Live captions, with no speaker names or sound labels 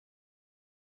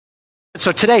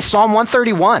So today, Psalm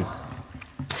 131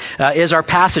 is our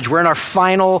passage. We're in our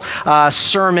final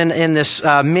sermon in this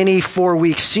mini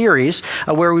 4-week series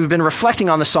where we've been reflecting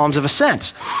on the Psalms of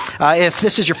Ascent. If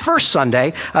this is your first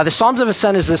Sunday, the Psalms of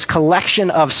Ascent is this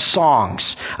collection of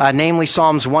songs, namely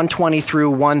Psalms 120 through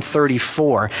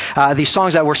 134. These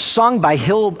songs that were sung by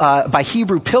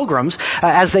Hebrew pilgrims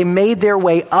as they made their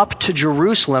way up to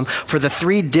Jerusalem for the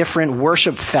 3 different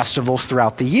worship festivals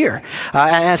throughout the year.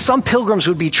 And some pilgrims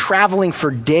would be traveling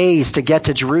for days to get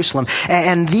to Jerusalem.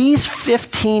 And these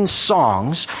 15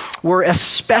 songs were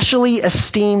especially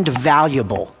esteemed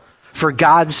valuable for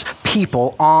God's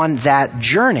people on that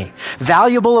journey.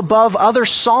 Valuable above other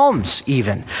psalms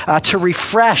even, to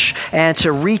refresh and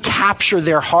to recapture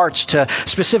their hearts, to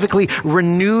specifically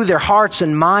renew their hearts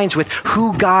and minds with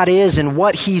who God is and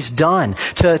what He's done,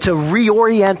 to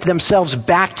reorient themselves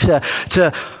back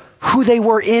to who they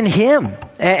were in Him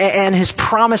and His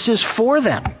promises for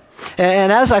them.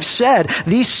 And as I've said,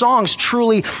 these songs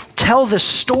truly tell the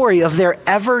story of their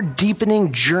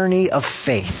ever-deepening journey of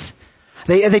faith.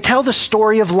 They tell the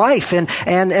story of life and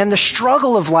the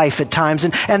struggle of life at times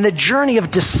and the journey of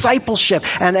discipleship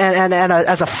and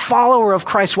as a follower of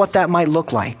Christ, what that might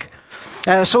look like.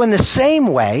 So in the same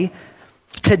way,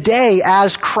 today,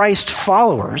 as Christ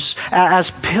followers, as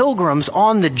pilgrims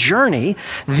on the journey,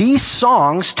 these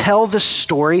songs tell the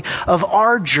story of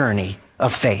our journey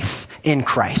of faith in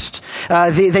Christ.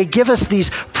 They give us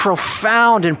these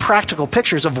profound and practical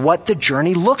pictures of what the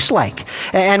journey looks like.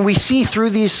 And we see through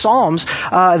these Psalms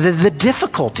the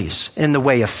difficulties in the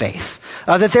way of faith.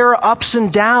 That there are ups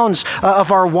and downs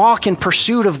of our walk in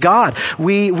pursuit of God.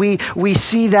 We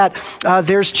see that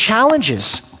there's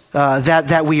challenges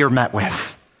that we are met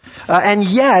with. And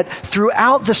yet,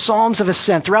 throughout the Psalms of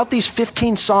Ascent, throughout these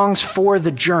 15 songs for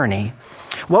the journey,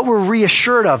 what we're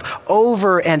reassured of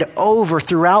over and over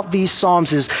throughout these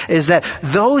Psalms is that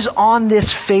those on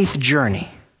this faith journey,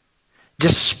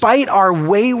 despite our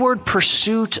wayward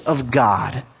pursuit of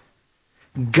God,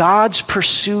 God's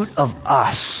pursuit of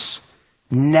us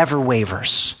never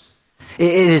wavers.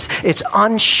 It's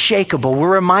unshakable.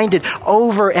 We're reminded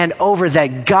over and over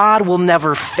that God will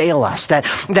never fail us, that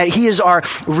He is our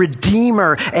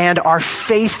Redeemer and our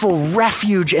faithful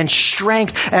refuge and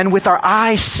strength. And with our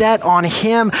eyes set on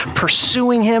Him,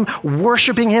 pursuing Him,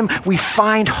 worshiping Him, we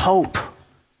find hope.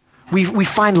 We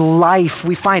find life.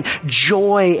 We find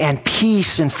joy and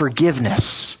peace and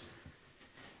forgiveness.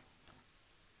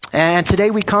 And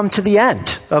today we come to the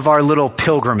end of our little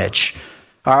pilgrimage,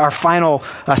 our final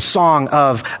song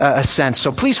of ascent.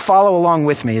 So please follow along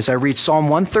with me as I read Psalm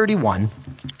 131,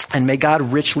 and may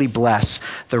God richly bless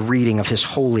the reading of His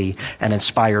holy and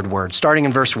inspired word. Starting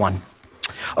in verse 1.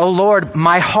 O Lord,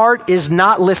 my heart is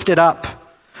not lifted up.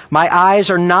 My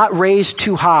eyes are not raised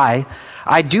too high.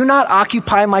 I do not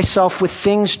occupy myself with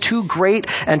things too great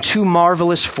and too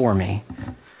marvelous for me.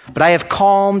 But I have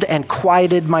calmed and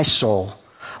quieted my soul.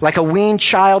 Like a weaned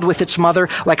child with its mother,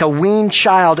 like a weaned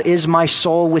child is my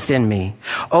soul within me.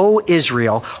 O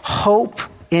Israel, hope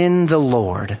in the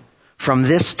Lord from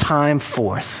this time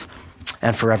forth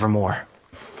and forevermore.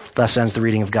 Thus ends the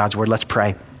reading of God's word. Let's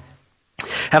pray.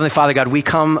 Heavenly Father God, we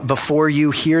come before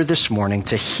you here this morning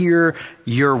to hear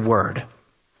your word.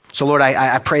 So Lord,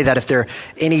 I pray that if there are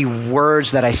any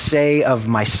words that I say of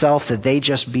myself, that they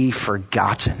just be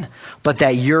forgotten, but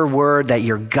that your word, that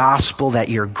your gospel, that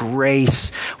your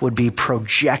grace would be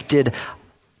projected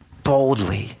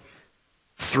boldly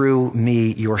through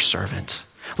me, your servant.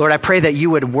 Lord, I pray that you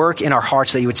would work in our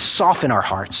hearts, that you would soften our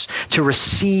hearts to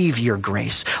receive your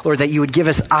grace. Lord, that you would give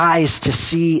us eyes to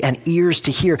see and ears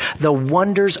to hear the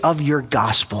wonders of your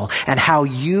gospel and how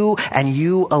you and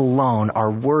you alone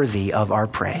are worthy of our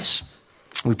praise.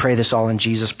 We pray this all in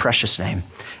Jesus' precious name.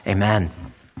 Amen.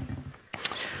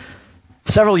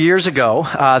 Several years ago,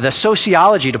 the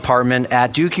sociology department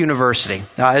at Duke University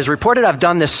has reported I've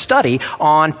done this study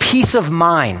on peace of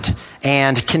mind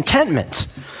and contentment.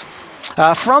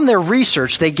 From their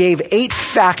research, they gave 8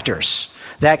 factors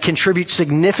that contribute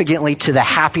significantly to the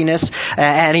happiness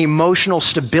and emotional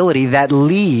stability that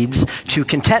leads to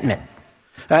contentment.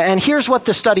 And here's what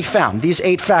the study found, these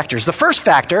 8 factors. The first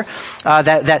factor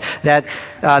that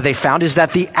they found is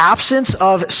that the absence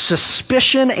of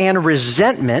suspicion and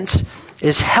resentment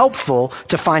is helpful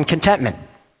to find contentment.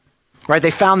 Right?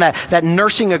 They found that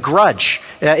nursing a grudge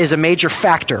is a major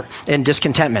factor in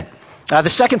discontentment. The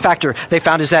second factor they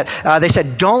found is that they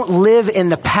said, don't live in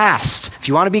the past. If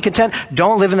you want to be content,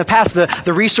 don't live in the past.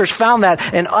 The research found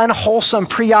that an unwholesome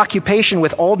preoccupation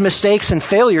with old mistakes and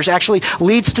failures actually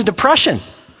leads to depression.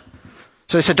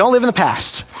 So they said, don't live in the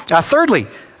past. Thirdly,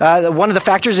 One of the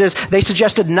factors is they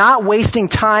suggested not wasting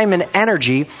time and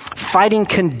energy fighting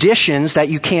conditions that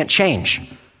you can't change.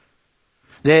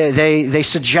 They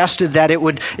suggested that it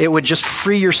would just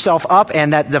free yourself up,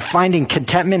 and that the finding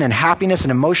contentment and happiness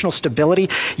and emotional stability,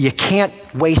 you can't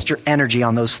waste your energy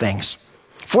on those things.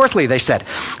 Fourthly, they said,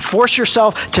 force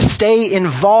yourself to stay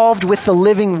involved with the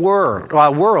living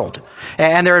world.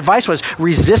 And their advice was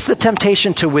resist the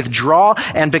temptation to withdraw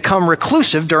and become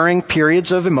reclusive during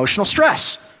periods of emotional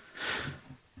stress.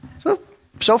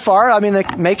 So far, I mean,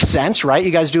 it makes sense, right?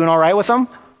 You guys doing all right with them?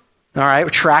 All right,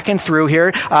 we're tracking through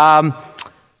here.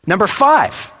 Number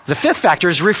 5, the fifth factor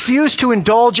is refuse to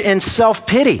indulge in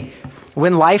self-pity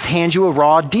when life hands you a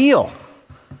raw deal.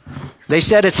 They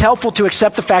said it's helpful to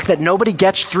accept the fact that nobody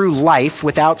gets through life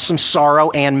without some sorrow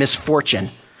and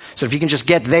misfortune. So if you can just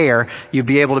get there, you'll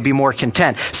be able to be more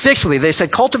content. Sixthly, they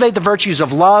said cultivate the virtues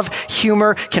of love,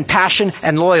 humor, compassion,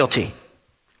 and loyalty.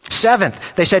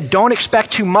 Seventh, they said don't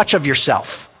expect too much of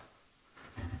yourself.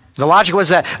 The logic was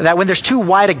that when there's too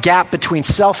wide a gap between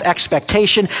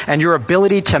self-expectation and your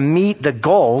ability to meet the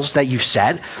goals that you've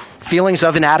set, feelings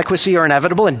of inadequacy are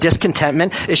inevitable and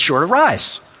discontentment is sure to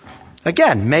rise.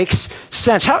 Again, makes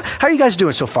sense. How are you guys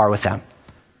doing so far with them?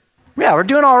 Yeah, we're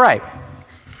doing all right.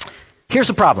 Here's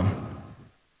the problem.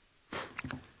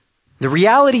 The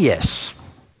reality is,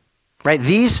 right,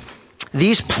 these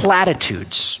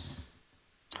platitudes,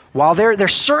 while there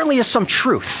certainly is some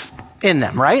truth in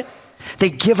them, right?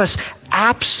 They give us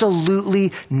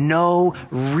absolutely no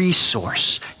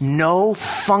resource, no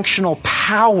functional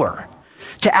power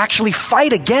to actually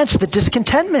fight against the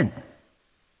discontentment.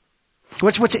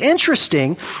 What's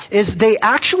interesting is they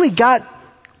actually got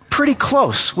pretty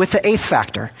close with the eighth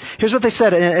factor. Here's what they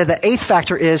said. The eighth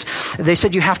factor is, they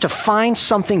said you have to find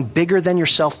something bigger than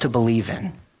yourself to believe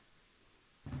in.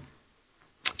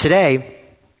 Today,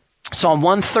 Psalm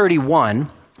 131,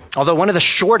 although one of the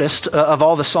shortest of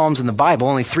all the Psalms in the Bible,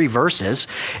 only 3 verses,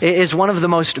 is one of the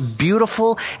most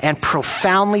beautiful and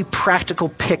profoundly practical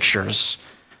pictures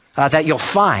that you'll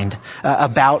find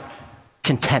about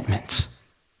contentment.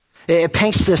 It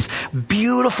paints this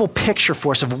beautiful picture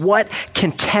for us of what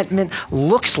contentment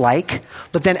looks like,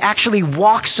 but then actually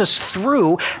walks us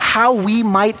through how we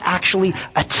might actually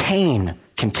attain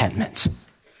contentment.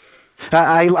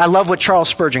 I love what Charles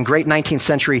Spurgeon, great 19th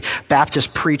century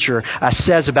Baptist preacher,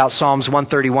 says about Psalms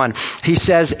 131. He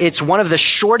says, it's one of the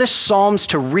shortest Psalms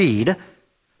to read,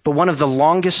 but one of the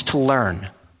longest to learn.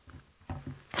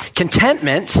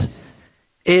 Contentment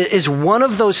is one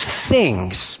of those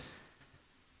things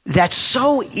that's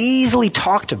so easily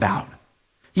talked about,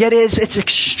 yet it's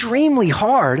extremely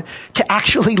hard to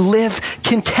actually live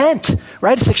content,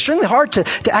 right? It's extremely hard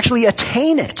to actually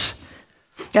attain it.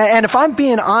 And if I'm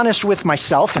being honest with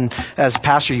myself, and as a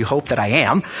pastor you hope that I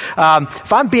am,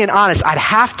 if I'm being honest, I'd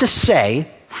have to say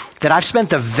that I've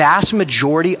spent the vast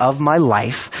majority of my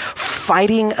life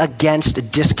fighting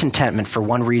against discontentment for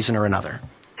one reason or another.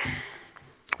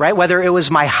 Right? Whether it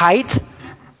was my height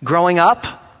growing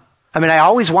up. I mean, I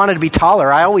always wanted to be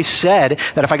taller. I always said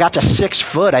that if I got to 6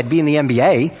 foot, I'd be in the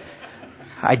NBA.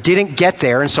 I didn't get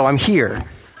there, and so I'm here.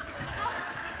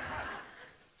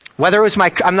 Whether it was my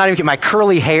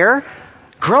curly hair.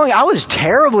 Growing, I was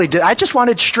I just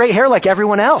wanted straight hair like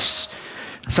everyone else.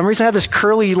 For some reason I had this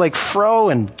curly fro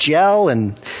and gel,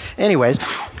 and anyways.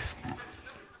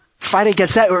 Fight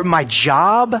against that. Or my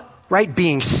job, right?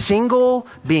 Being single,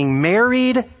 being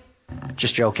married.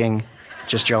 Just joking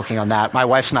on that. My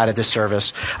wife's not at this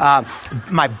service.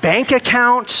 My bank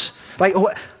account.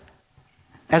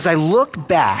 As I look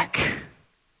back,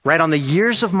 right, on the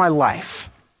years of my life,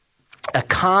 a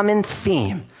common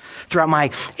theme throughout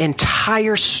my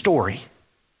entire story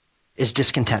is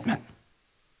discontentment.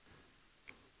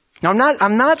 Now,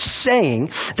 I'm not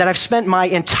saying that I've spent my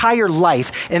entire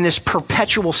life in this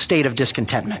perpetual state of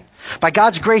discontentment. By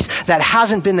God's grace, that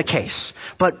hasn't been the case.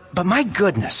 But my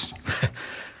goodness,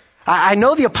 I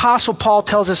know the Apostle Paul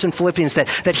tells us in Philippians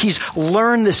that he's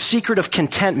learned the secret of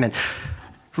contentment.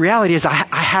 Reality is I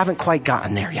haven't quite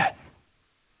gotten there yet.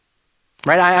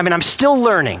 Right? I'm still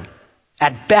learning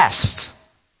at best.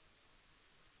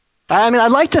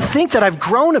 I'd like to think that I've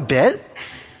grown a bit,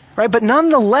 right? But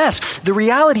nonetheless, the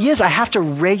reality is I have to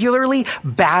regularly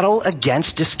battle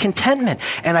against discontentment.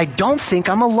 And I don't think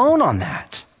I'm alone on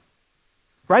that,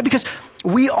 right? Because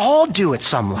we all do at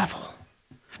some level.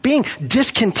 Being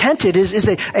discontented is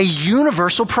a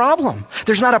universal problem.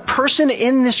 There's not a person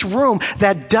in this room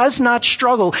that does not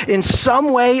struggle in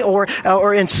some way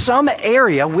or in some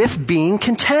area with being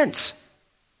content.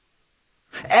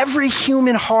 Every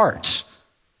human heart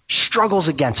struggles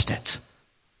against it.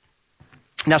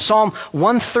 Now, Psalm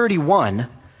 131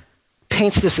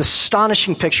 paints this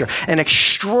astonishing picture, an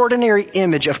extraordinary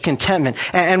image of contentment.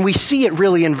 And we see it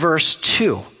really in verse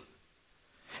 2.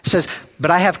 It says, "But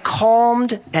I have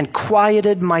calmed and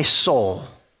quieted my soul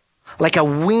like a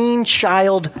weaned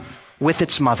child with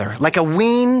its mother. Like a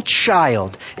weaned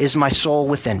child is my soul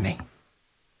within me."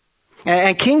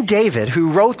 And King David, who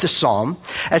wrote the psalm,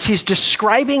 as he's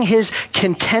describing his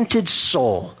contented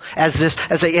soul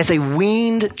as a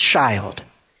weaned child,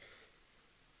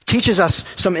 teaches us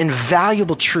some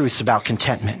invaluable truths about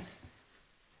contentment.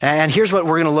 And here's what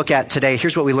we're going to look at today.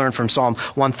 Here's what we learned from Psalm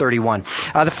 131.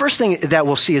 The first thing that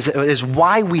we'll see is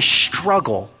why we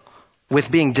struggle with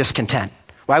being discontent,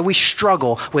 why we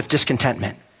struggle with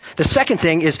discontentment. The second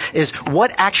thing is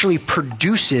what actually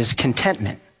produces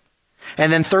contentment.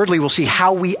 And then thirdly, we'll see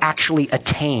how we actually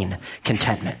attain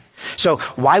contentment. So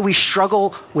why we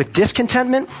struggle with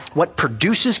discontentment, what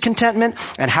produces contentment,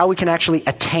 and how we can actually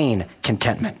attain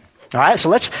contentment. All right, so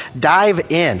let's dive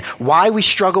in. Why we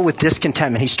struggle with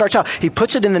discontentment. He starts out, he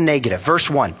puts it in the negative. Verse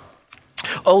 1.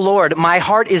 "O Lord, my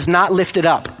heart is not lifted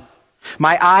up.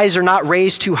 My eyes are not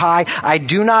raised too high. I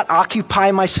do not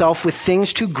occupy myself with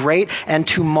things too great and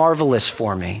too marvelous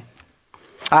for me."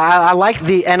 I like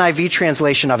the NIV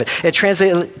translation of it. It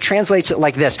translates it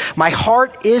like this. "My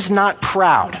heart is not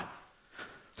proud.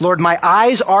 Lord, my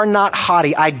eyes are not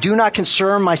haughty. I do not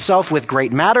concern myself with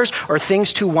great matters or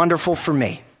things too wonderful for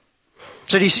me."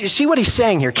 So do you see what he's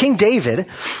saying here? King David,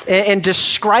 in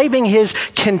describing his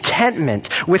contentment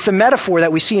with the metaphor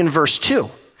that we see in verse 2,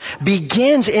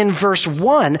 begins in verse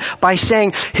 1 by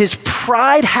saying his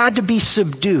pride had to be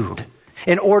subdued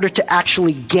in order to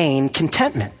actually gain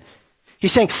contentment.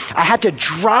 He's saying, I had to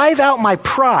drive out my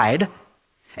pride,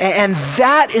 and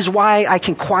that is why I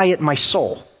can quiet my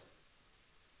soul.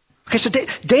 Okay, so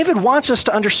David wants us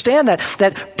to understand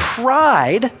that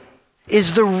pride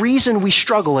is the reason we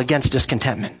struggle against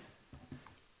discontentment.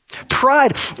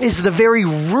 Pride is the very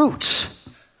root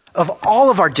of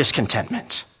all of our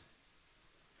discontentment.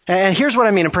 And here's what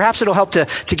I mean, and perhaps it'll help to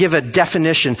give a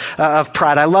definition of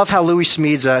pride. I love how Louis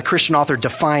Smedes, a Christian author,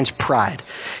 defines pride.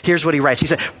 Here's what he writes. He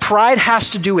said, "Pride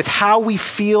has to do with how we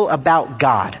feel about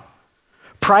God.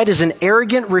 Pride is an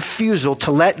arrogant refusal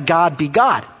to let God be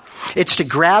God. It's to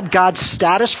grab God's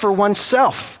status for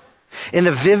oneself. In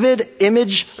the vivid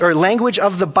image or language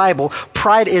of the Bible,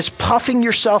 pride is puffing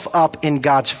yourself up in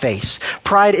God's face.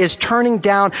 Pride is turning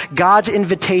down God's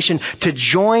invitation to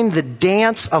join the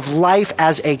dance of life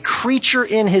as a creature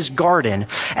in his garden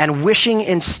and wishing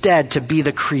instead to be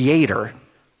the creator,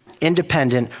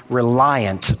 independent,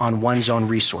 reliant on one's own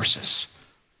resources."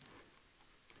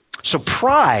 So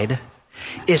pride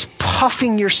is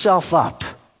puffing yourself up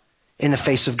in the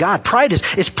face of God. Pride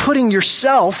is putting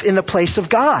yourself in the place of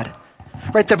God.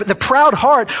 Right? The proud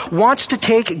heart wants to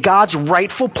take God's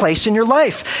rightful place in your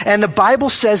life. And the Bible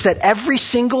says that every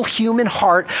single human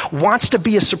heart wants to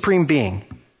be a supreme being.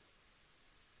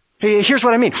 Here's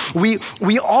what I mean.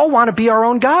 We all want to be our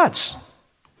own gods.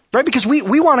 Right? Because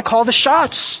we want to call the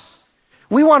shots.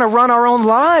 We want to run our own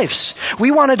lives.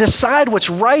 We want to decide what's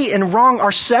right and wrong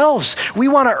ourselves. We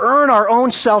want to earn our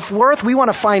own self-worth. We want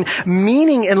to find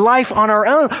meaning in life on our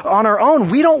own.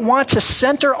 We don't want to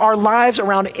center our lives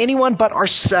around anyone but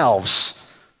ourselves.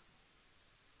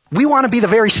 We want to be the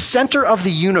very center of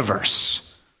the universe.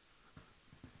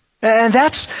 And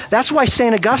that's why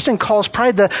St. Augustine calls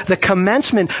pride the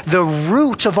commencement, the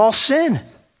root of all sin.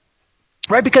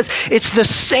 Right? Because it's the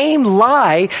same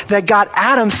lie that got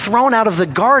Adam thrown out of the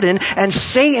garden and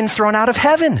Satan thrown out of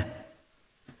heaven.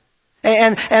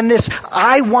 And this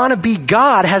 "I want to be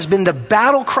God" has been the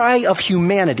battle cry of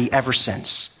humanity ever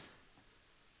since.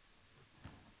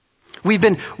 We've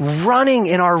been running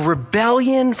in our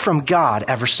rebellion from God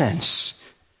ever since.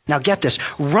 Now get this,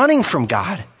 running from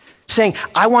God, saying,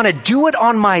 "I want to do it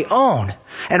on my own,"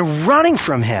 and running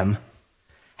from him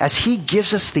as he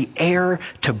gives us the air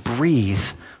to breathe,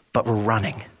 but we're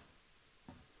running.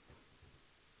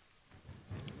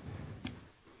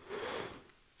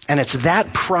 And it's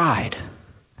that pride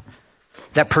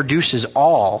that produces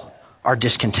all our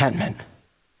discontentment.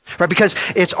 Right? Because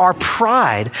it's our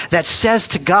pride that says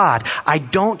to God, "I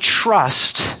don't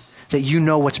trust that you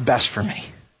know what's best for me.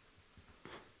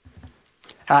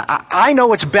 I know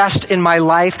what's best in my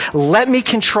life. Let me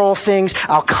control things.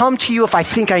 I'll come to you if I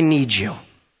think I need you."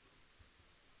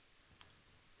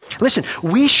 Listen,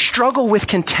 we struggle with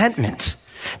contentment,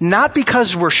 not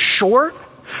because we're short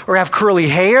or have curly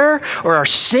hair or are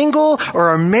single or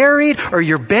are married or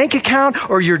your bank account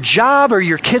or your job or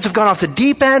your kids have gone off the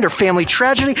deep end or family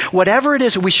tragedy, whatever it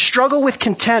is, we struggle with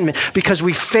contentment because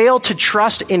we fail to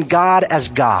trust in God as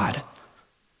God.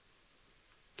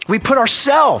 We put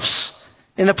ourselves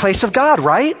in the place of God,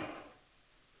 right?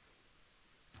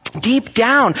 Deep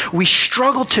down, we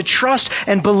struggle to trust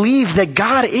and believe that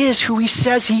God is who he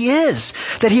says he is,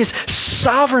 that he is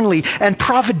sovereignly and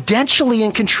providentially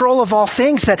in control of all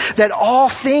things, that all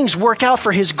things work out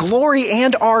for his glory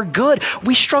and our good.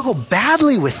 We struggle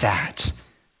badly with that.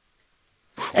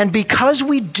 And because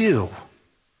we do,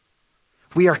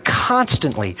 we are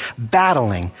constantly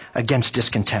battling against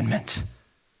discontentment.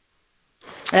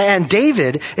 And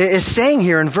David is saying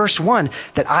here in verse 1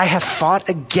 that I have fought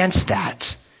against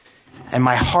that. And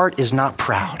my heart is not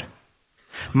proud.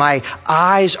 My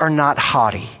eyes are not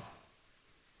haughty.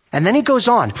 And then he goes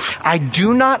on, I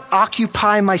do not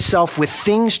occupy myself with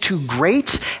things too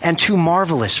great and too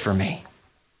marvelous for me.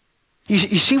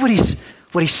 You see what he's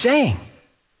saying?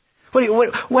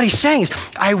 What he's saying is,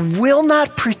 I will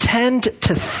not pretend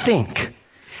to think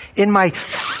in my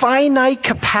finite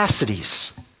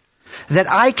capacities that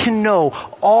I can know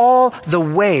all the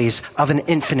ways of an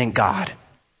infinite God.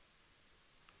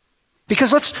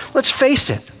 Because let's face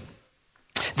it,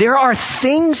 there are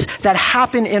things that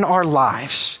happen in our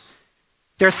lives.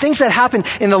 There are things that happen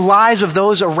in the lives of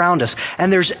those around us,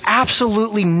 and there's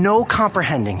absolutely no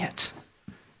comprehending it.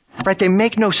 Right? They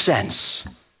make no sense.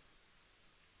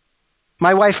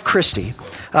 My wife, Christy,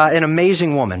 an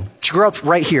amazing woman. She grew up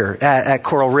right here at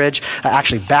Coral Ridge,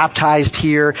 actually baptized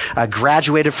here,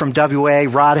 graduated from WA.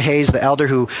 Rod Hayes, the elder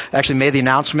who actually made the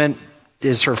announcement,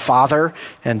 is her father.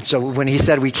 And so when he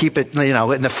said we keep it,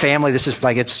 in the family, this is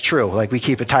like, it's true. Like, we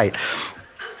keep it tight.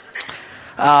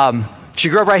 She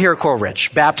grew up right here at Coral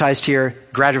Ridge, baptized here,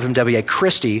 graduated from WA.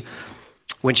 Christy,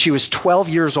 when she was 12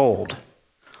 years old,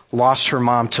 lost her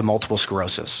mom to multiple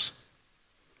sclerosis.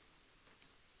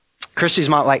 Christy's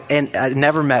mom, and I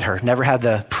never met her, never had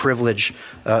the privilege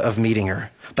of meeting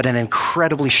her, but an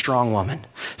incredibly strong woman,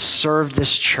 served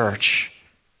this church,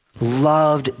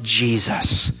 loved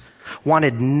Jesus,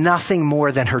 wanted nothing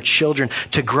more than her children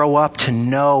to grow up to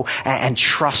know and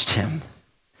trust him.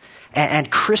 And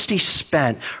Christy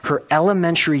spent her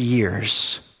elementary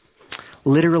years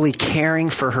literally caring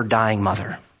for her dying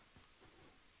mother.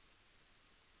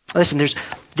 Listen,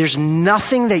 there's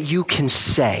nothing that you can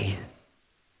say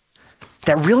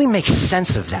that really makes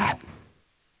sense of that.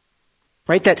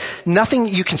 Right? That nothing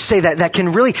you can say that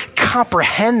can really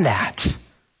comprehend that.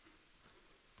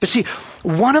 But see,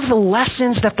 one of the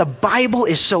lessons that the Bible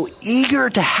is so eager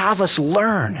to have us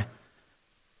learn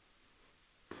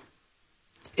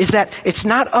is that it's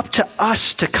not up to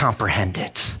us to comprehend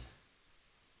it.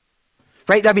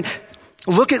 Right? I mean,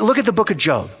 look at the book of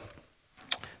Job.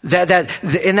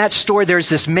 In that story, there's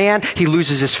this man, he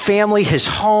loses his family, his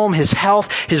home, his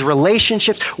health, his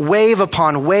relationships. Wave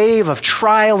upon wave of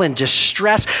trial and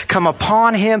distress come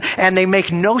upon him, and they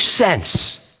make no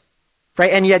sense.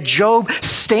 Right? And yet Job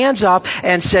stands up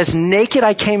and says, naked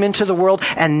I came into the world,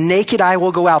 and naked I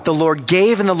will go out. The Lord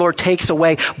gave and the Lord takes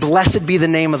away. Blessed be the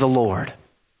name of the Lord.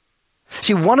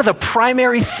 See, one of the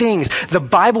primary things the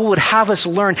Bible would have us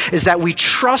learn is that we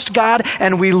trust God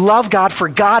and we love God for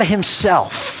God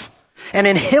himself and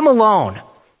in him alone,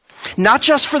 not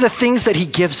just for the things that he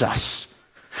gives us.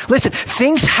 Listen,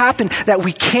 things happen that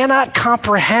we cannot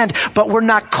comprehend, but we're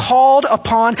not called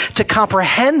upon to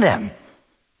comprehend them.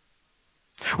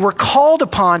 We're called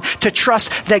upon to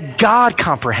trust that God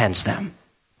comprehends them.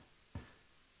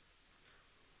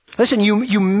 Listen,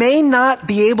 you may not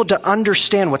be able to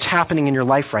understand what's happening in your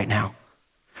life right now.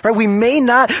 Right? We may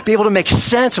not be able to make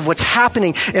sense of what's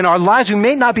happening in our lives. We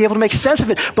may not be able to make sense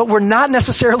of it, but we're not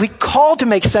necessarily called to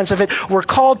make sense of it. We're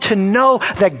called to know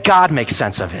that God makes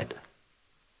sense of it.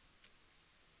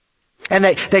 And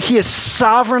that he is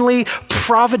sovereignly,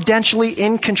 providentially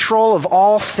in control of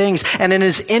all things. And in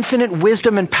his infinite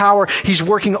wisdom and power, he's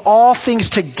working all things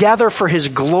together for his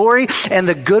glory and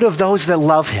the good of those that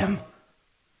love him.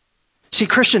 See,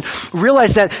 Christian,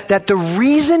 realize that the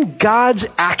reason God's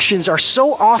actions are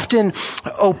so often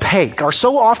opaque, are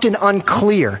so often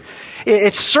unclear,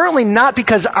 it's certainly not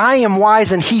because I am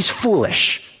wise and he's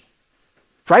foolish,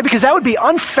 right? Because that would be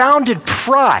unfounded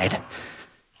pride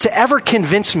to ever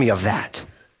convince me of that.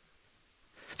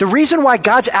 The reason why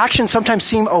God's actions sometimes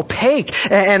seem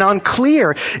opaque and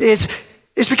unclear is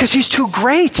because he's too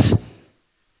great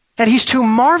and he's too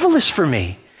marvelous for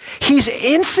me. He's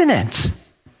infinite.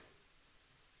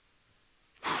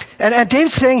 And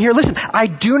David's saying here, listen, I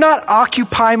do not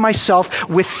occupy myself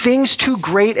with things too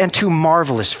great and too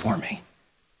marvelous for me.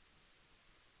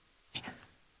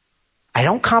 I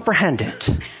don't comprehend it,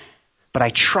 but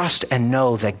I trust and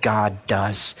know that God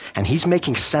does, and he's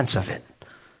making sense of it.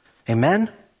 Amen?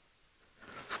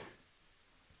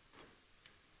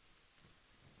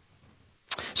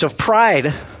 So if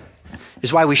pride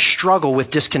is why we struggle with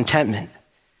discontentment.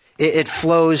 It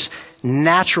flows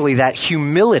naturally. That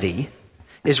humility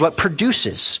is what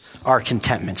produces our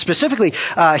contentment. Specifically,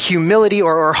 humility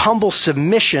or humble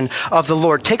submission of the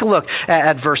Lord. Take a look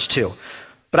at verse 2.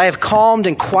 But I have calmed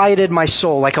and quieted my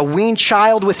soul like a weaned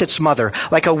child with its mother.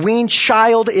 Like a weaned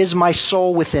child is my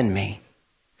soul within me.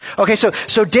 Okay,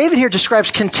 so David here describes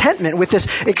contentment with this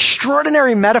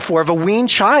extraordinary metaphor of a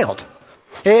weaned child.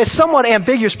 It's somewhat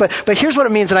ambiguous, but here's what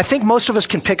it means, and I think most of us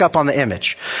can pick up on the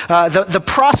image. The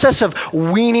process of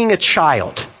weaning a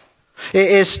child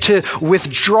is to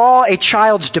withdraw a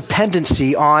child's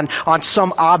dependency on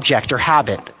some object or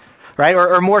habit, right?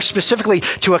 Or more specifically,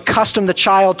 to accustom the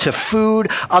child to food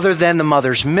other than the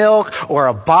mother's milk or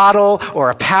a bottle or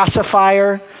a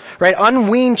pacifier, right?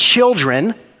 Unweaned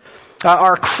children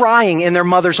are crying in their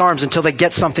mother's arms until they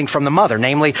get something from the mother,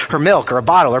 namely her milk or a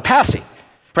bottle or passy,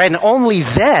 right? And only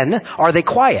then are they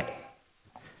quiet.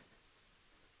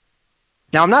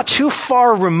 Now, I'm not too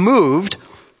far removed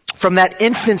from that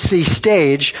infancy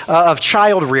stage of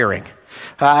child rearing.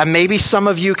 Maybe some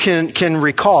of you can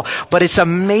recall, but it's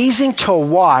amazing to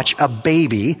watch a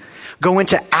baby go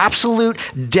into absolute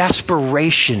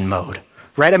desperation mode.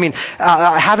 Right? I mean,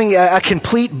 having a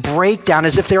complete breakdown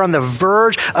as if they're on the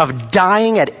verge of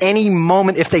dying at any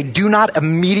moment if they do not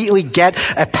immediately get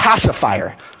a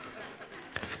pacifier.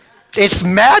 It's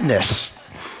madness.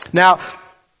 Now,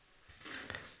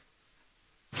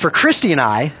 for Christy and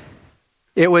I,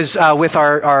 it was with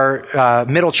our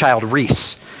middle child,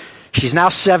 Reese. She's now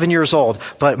 7 years old,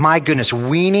 but my goodness,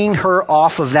 weaning her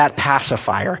off of that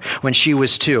pacifier when she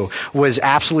was 2 was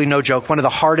absolutely no joke. One of the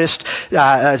hardest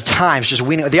times, just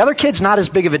weaning. The other kids, not as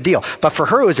big of a deal, but for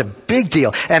her, it was a big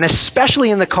deal, and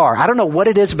especially in the car. I don't know what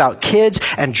it is about kids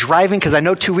and driving, because I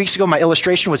know 2 weeks ago my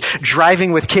illustration was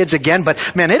driving with kids again, but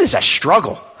man, it is a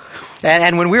struggle.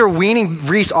 And when we were weaning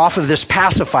Reese off of this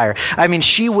pacifier, I mean,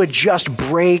 she would just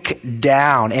break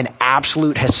down in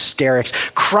absolute hysterics,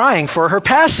 crying for her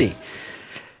passy.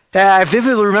 I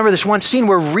vividly remember this one scene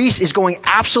where Reese is going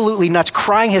absolutely nuts,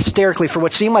 crying hysterically for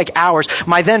what seemed like hours.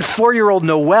 My then 4-year-old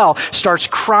Noelle starts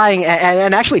crying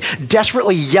and actually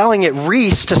desperately yelling at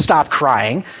Reese to stop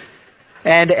crying.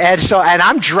 And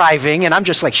I'm driving and I'm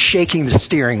just like shaking the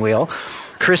steering wheel.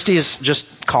 Christy's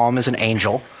just calm as an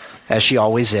angel, as she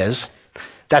always is.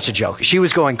 That's a joke. She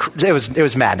was going, it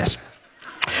was madness.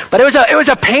 But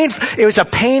it was a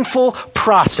painful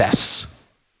process,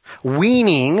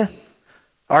 weaning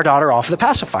our daughter off the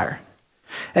pacifier.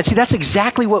 And see, that's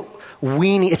exactly what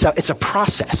weaning, it's a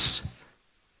process.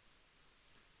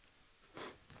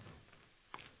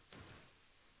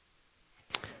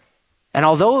 And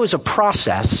although it was a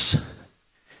process,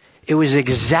 it was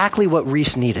exactly what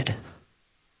Reese needed.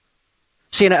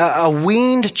 See, a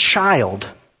weaned child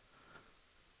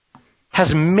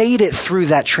has made it through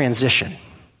that transition.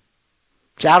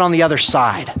 It's out on the other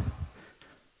side.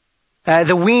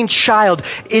 The weaned child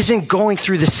isn't going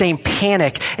through the same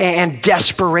panic and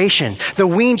desperation. The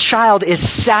weaned child is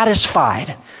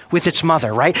satisfied with its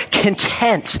mother, right?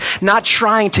 Content, not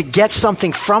trying to get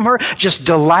something from her, just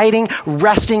delighting,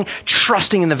 resting,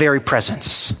 trusting in the very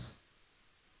presence.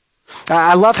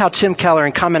 I love how Tim Keller,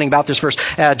 in commenting about this verse,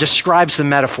 describes the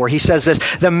metaphor. He says this: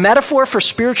 the metaphor for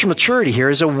spiritual maturity here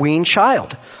is a weaned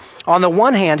child. On the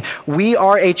one hand, we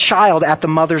are a child at the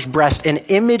mother's breast, an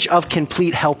image of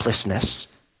complete helplessness.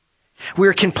 We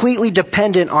are completely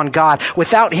dependent on God.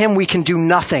 Without him, we can do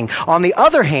nothing. On the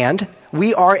other hand,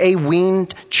 we are a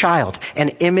weaned child, an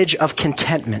image of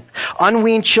contentment.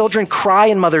 Unweaned children cry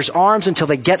in mother's arms until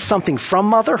they get something from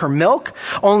mother, her milk.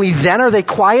 Only then are they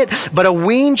quiet. But a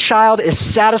weaned child is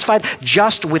satisfied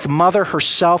just with mother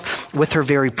herself, with her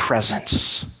very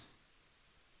presence.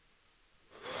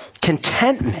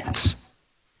 Contentment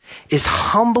is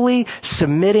humbly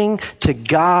submitting to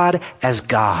God as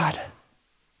God.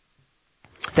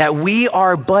 That we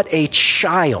are but a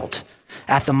child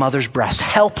at the mother's breast,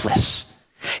 helpless,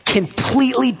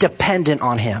 completely dependent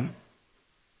on him.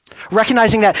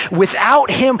 Recognizing that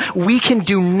without him, we can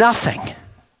do nothing.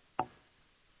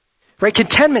 Right?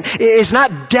 Contentment is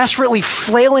not desperately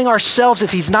flailing ourselves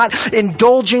if he's not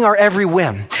indulging our every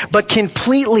whim, but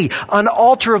completely,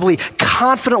 unalterably,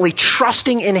 confidently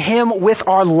trusting in him with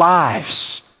our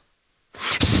lives.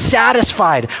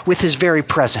 Satisfied with his very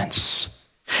presence.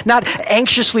 Not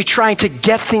anxiously trying to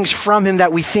get things from him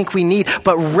that we think we need,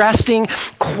 but resting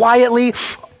quietly,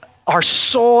 our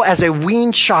soul as a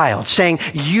weaned child, saying,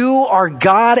 you are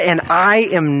God and I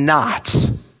am not.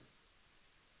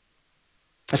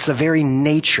 That's the very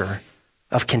nature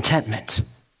of contentment.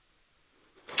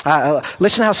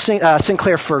 Listen to how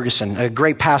Sinclair Ferguson, a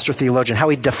great pastor theologian, how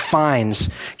he defines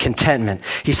contentment.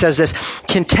 He says this: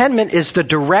 contentment is the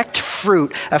direct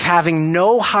fruit of having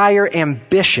no higher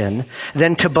ambition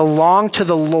than to belong to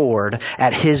the Lord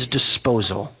at his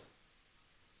disposal.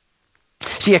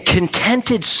 See, a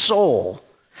contented soul,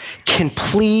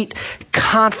 complete,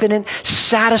 confident,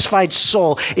 satisfied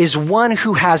soul, is one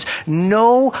who has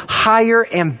no higher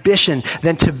ambition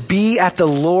than to be at the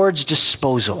Lord's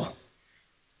disposal.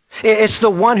 It's the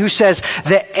one who says,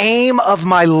 the aim of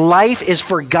my life is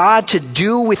for God to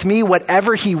do with me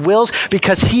whatever he wills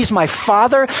because he's my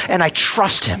Father and I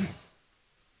trust him.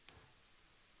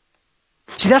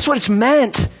 See, that's what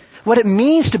what it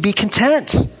means to be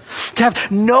content. To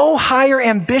have no higher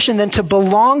ambition than to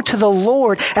belong to the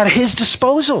Lord at his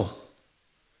disposal.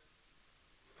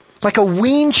 Like a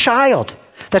weaned child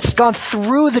that's gone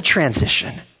through the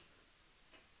transition.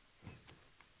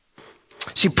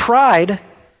 See, pride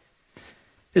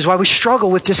is why we struggle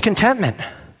with discontentment.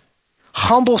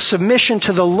 Humble submission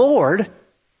to the Lord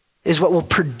is what will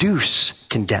produce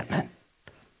contentment.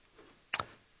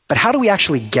 But how do we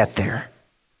actually get there?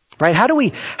 Right? How do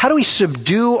we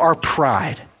subdue our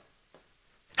pride?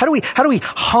 How do we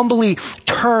humbly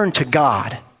turn to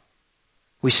God?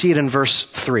 We see it in verse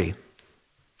 3.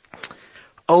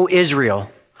 O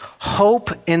Israel,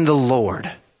 hope in the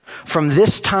Lord from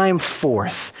this time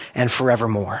forth and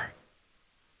forevermore.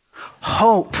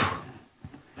 Hope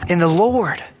in the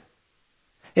Lord.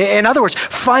 In other words,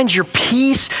 find your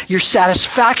peace, your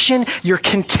satisfaction, your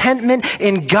contentment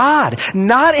in God,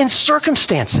 not in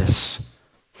circumstances.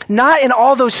 Not in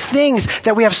all those things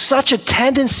that we have such a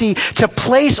tendency to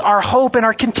place our hope and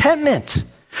our contentment.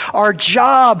 Our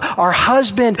job, our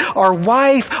husband, our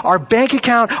wife, our bank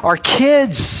account, our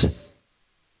kids.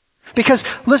 Because,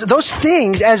 listen, those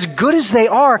things, as good as they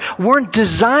are, weren't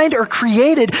designed or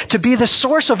created to be the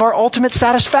source of our ultimate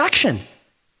satisfaction.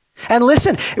 And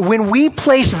listen, when we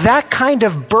place that kind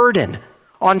of burden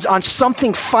on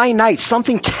something finite,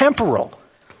 something temporal,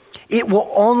 it will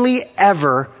only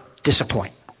ever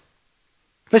disappoint.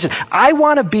 Listen, I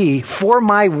want to be, for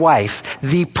my wife,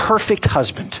 the perfect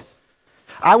husband.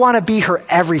 I want to be her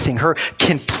everything, her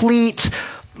complete,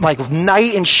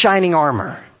 knight in shining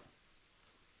armor.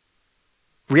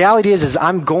 Reality is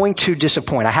I'm going to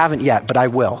disappoint. I haven't yet, but I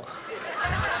will.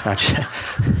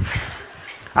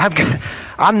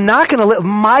 I'm not going to live.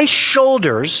 My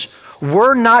shoulders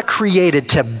were not created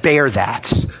to bear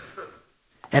that.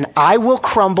 And I will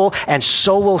crumble, and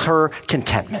so will her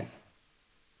contentment.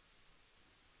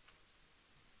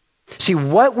 See,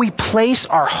 what we place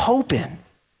our hope in,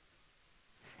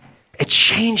 it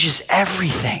changes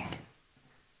everything.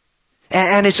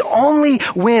 And it's only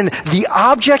when the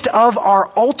object of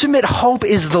our ultimate hope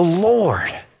is the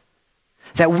Lord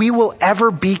that we will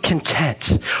ever be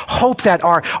content. Hope that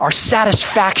our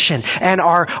satisfaction and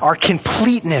our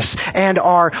completeness and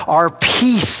our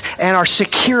peace and our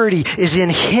security is in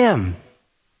him.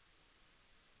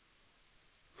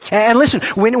 And listen,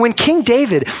 when King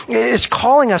David is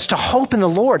calling us to hope in the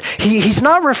Lord, he's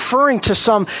not referring to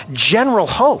some general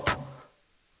hope.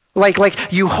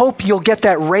 Like you hope you'll get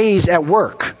that raise at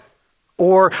work.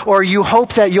 Or you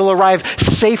hope that you'll arrive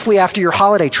safely after your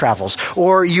holiday travels.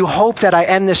 Or you hope that I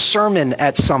end this sermon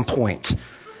at some point.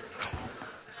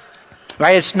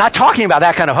 Right? It's not talking about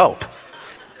that kind of hope.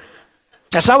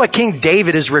 That's not what King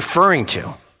David is referring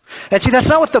to. And see, that's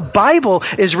not what the Bible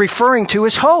is referring to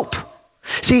as hope.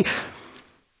 See,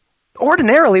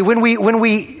 ordinarily, when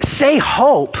we say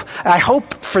hope, I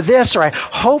hope for this or I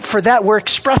hope for that, we're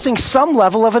expressing some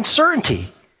level of uncertainty.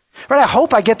 Right? I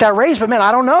hope I get that raise, but man,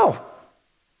 I don't know.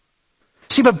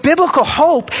 See, but biblical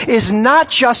hope is not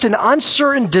just an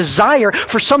uncertain desire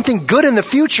for something good in the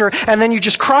future, and then you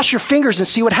just cross your fingers and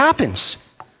see what happens.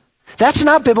 That's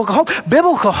not biblical hope.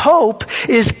 Biblical hope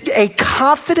is a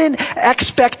confident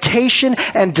expectation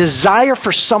and desire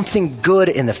for something good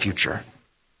in the future.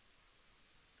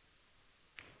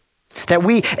 That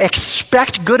we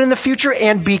expect good in the future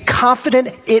and be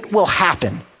confident it will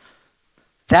happen.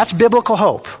 That's biblical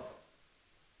hope.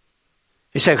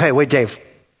 You say, okay, wait, Dave,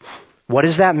 what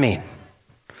does that mean?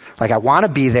 I want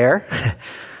to be there.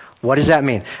 What does that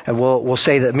mean? And we'll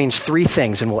say that it means three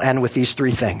things, and we'll end with these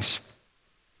three things.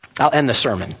 I'll end the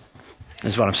sermon,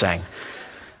 is what I'm saying.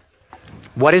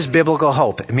 What is biblical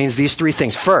hope? It means these three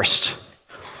things. First,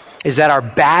 is that our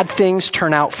bad things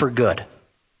turn out for good.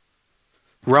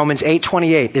 Romans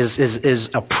 8:28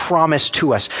 is a promise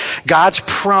to us. God's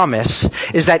promise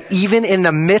is that even in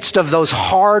the midst of those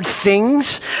hard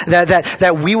things,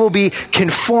 that we will be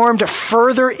conformed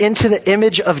further into the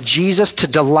image of Jesus to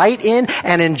delight in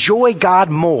and enjoy God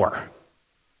more.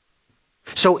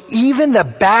 So even the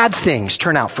bad things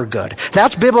turn out for good.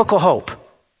 That's biblical hope.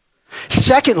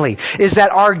 Secondly, is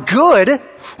that our good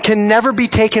can never be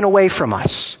taken away from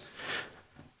us.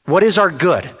 What is our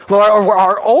good? Well,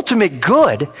 our ultimate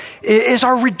good is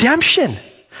our redemption.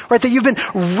 Right, that you've been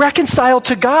reconciled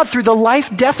to God through the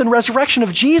life, death, and resurrection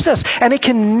of Jesus, and it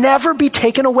can never be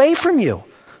taken away from you.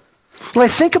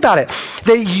 Like, think about it,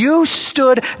 that you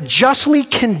stood justly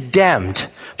condemned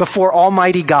before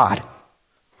Almighty God.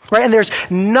 Right, and there's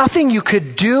nothing you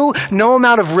could do, no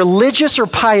amount of religious or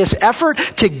pious effort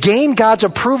to gain God's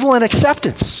approval and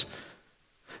acceptance.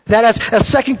 That as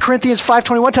 2 Corinthians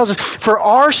 5:21 tells us, for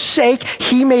our sake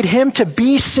he made him to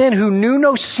be sin who knew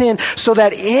no sin, so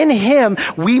that in him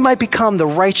we might become the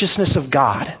righteousness of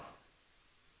God.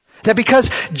 That because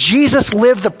Jesus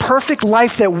lived the perfect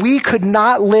life that we could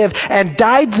not live and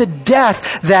died the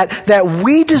death that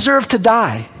we deserve to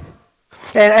die,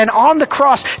 and on the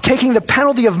cross, taking the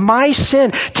penalty of my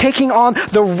sin, taking on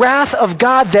the wrath of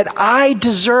God that I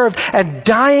deserved, and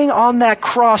dying on that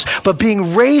cross, but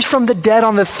being raised from the dead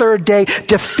on the third day,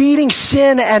 defeating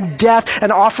sin and death,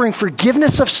 and offering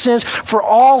forgiveness of sins for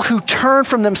all who turn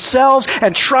from themselves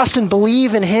and trust and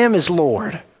believe in him as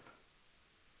Lord.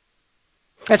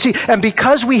 And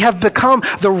because we have become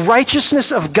the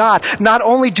righteousness of God, not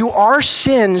only do our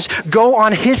sins go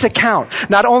on his account,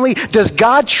 not only does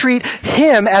God treat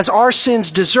him as our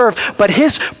sins deserve, but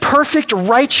his perfect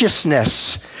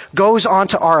righteousness goes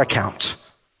onto our account.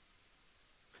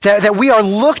 That we are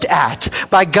looked at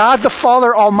by God the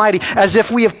Father Almighty as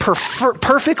if we have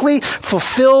perfectly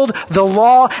fulfilled the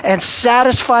law and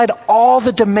satisfied all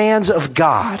the demands of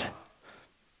God.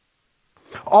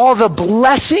 All the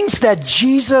blessings that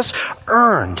Jesus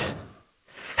earned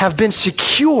have been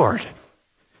secured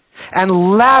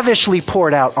and lavishly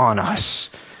poured out on us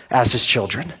as his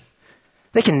children.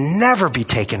 They can never be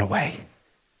taken away.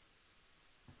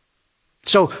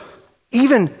 So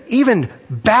even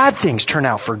bad things turn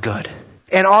out for good.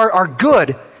 And our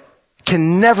good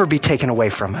can never be taken away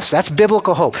from us. That's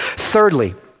biblical hope.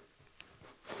 Thirdly,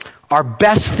 our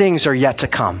best things are yet to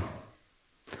come.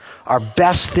 Our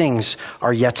best things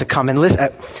are yet to come. And listen,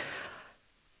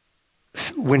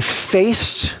 when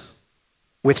faced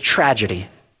with tragedy,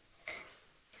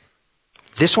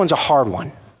 this one's a hard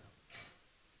one.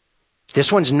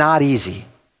 This one's not easy.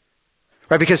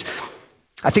 Right? Because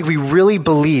I think we really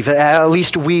believe, at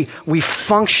least we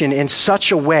function in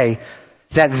such a way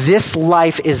that this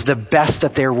life is the best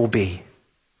that there will be.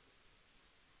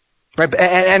 Right?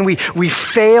 And we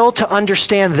fail to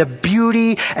understand the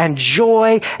beauty and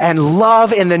joy and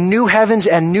love in the new heavens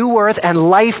and new earth and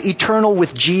life eternal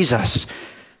with Jesus.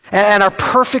 And our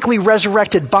perfectly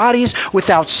resurrected bodies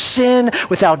without sin,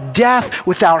 without death,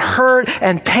 without hurt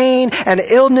and pain and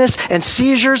illness and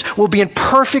seizures will be in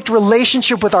perfect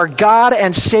relationship with our God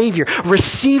and Savior,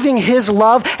 receiving his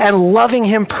love and loving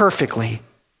him perfectly.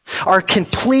 Our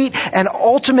complete and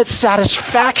ultimate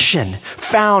satisfaction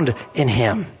found in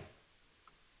him.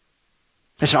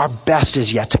 Listen, our best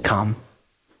is yet to come.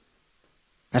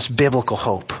 That's biblical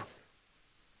hope.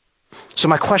 So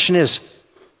my question is,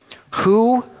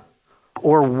 who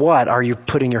or what are you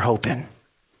putting your hope in?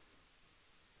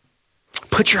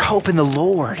 Put your hope in the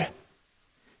Lord,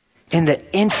 in the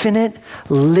infinite,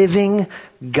 living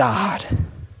God.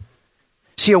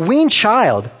 See, a weaned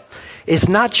child is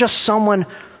not just someone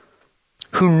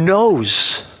who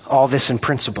knows all this in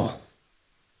principle,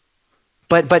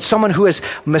 but someone who has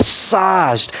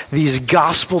massaged these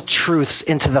gospel truths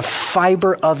into the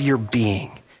fiber of your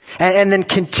being and then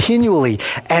continually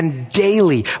and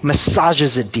daily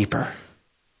massages it deeper.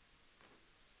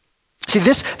 See,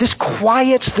 this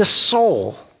quiets the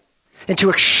soul into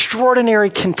extraordinary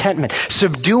contentment,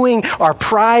 subduing our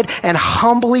pride and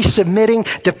humbly submitting,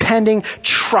 depending,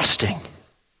 trusting.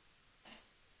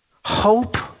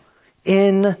 Hope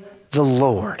in the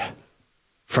Lord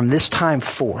from this time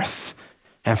forth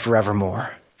and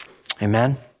forevermore.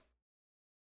 Amen.